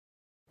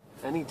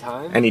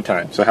Anytime?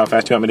 Anytime. So how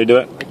fast do you want me to do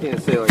it? I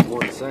can't say like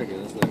 1 second.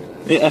 That's not gonna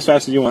happen. Yeah, as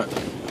fast as you want.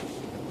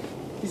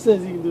 He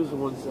says he can do this in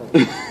 1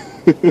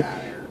 second.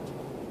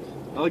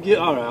 I'll give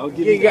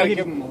you. You gotta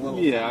give him a little.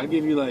 Yeah, I'll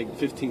give you like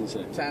 15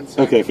 seconds. 10 seconds.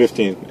 Okay,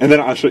 15. And then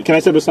I'll show. Can I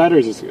step aside or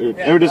is this?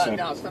 Yeah, or this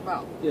no, step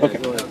out. Yeah, Okay.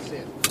 go ahead. Don't see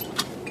it.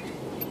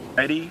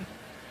 Ready,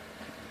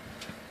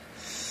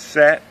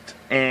 set,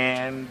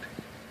 and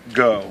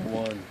go.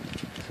 1,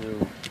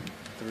 2,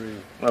 3,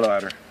 A little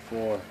louder.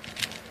 4,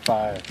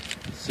 5,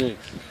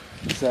 6,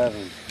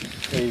 7,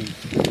 8,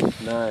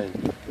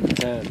 9,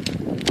 10,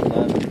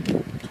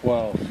 11,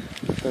 12,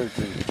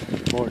 13,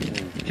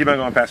 14. Keep on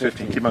going past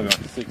 15. Keep on going.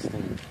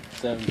 16,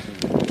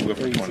 17, We'll go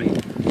for 18,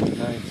 20.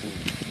 19,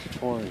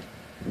 20.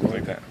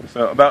 Like that.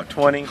 So about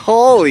 20.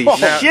 Holy Now,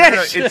 shit!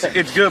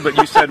 it's good, but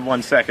you said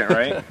 1 second,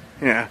 right?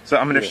 Yeah. So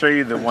I'm going to show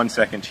you the 1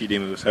 second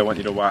cheating move. So I want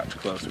you to watch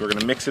close. We're going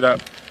to mix it up.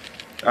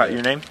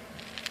 Your name?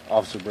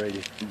 Officer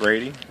Brady.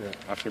 Brady. Yeah.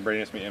 Officer Brady.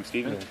 That's me. I'm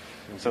Steven.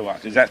 Yeah. So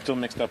watch. Is that still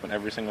mixed up on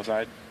every single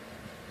side?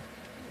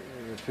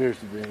 It appears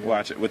to be.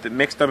 Watch it. With it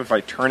mixed up, if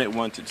I turn it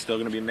once, it's still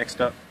going to be mixed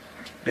up.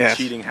 The Yes.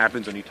 cheating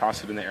happens when you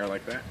toss it in the air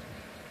like that.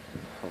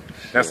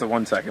 That's the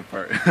 1 second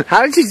part.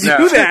 How did you do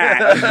No.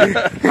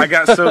 that? I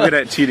got so good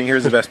at cheating.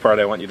 Here's the best part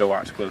I want you to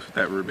watch close with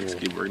that Rubik's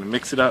Cube. We're going to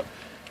mix it up.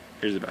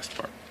 Here's the best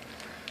part.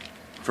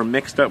 For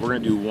mixed up, we're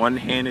going to do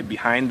one-handed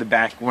behind the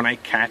back. When I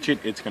catch it,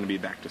 it's going to be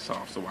back to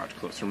soft. So watch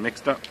close. For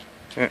mixed up,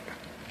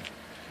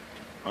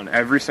 on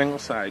every single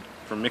side.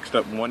 For mixed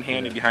up,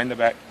 one-handed behind the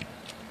back.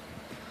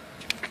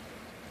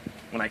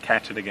 When I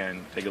catch it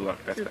again, take a look.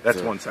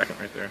 That's 1 second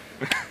right there.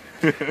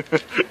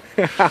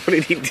 How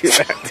did he do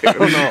that, dude? I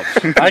don't know.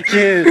 I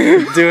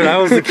can't, dude. I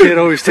was the kid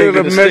always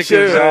taking the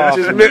stickers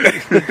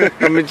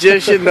off. A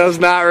magician does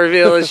not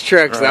reveal his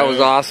tricks. That was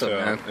awesome,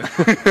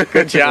 So- man.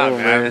 Good job,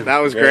 man. That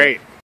was great.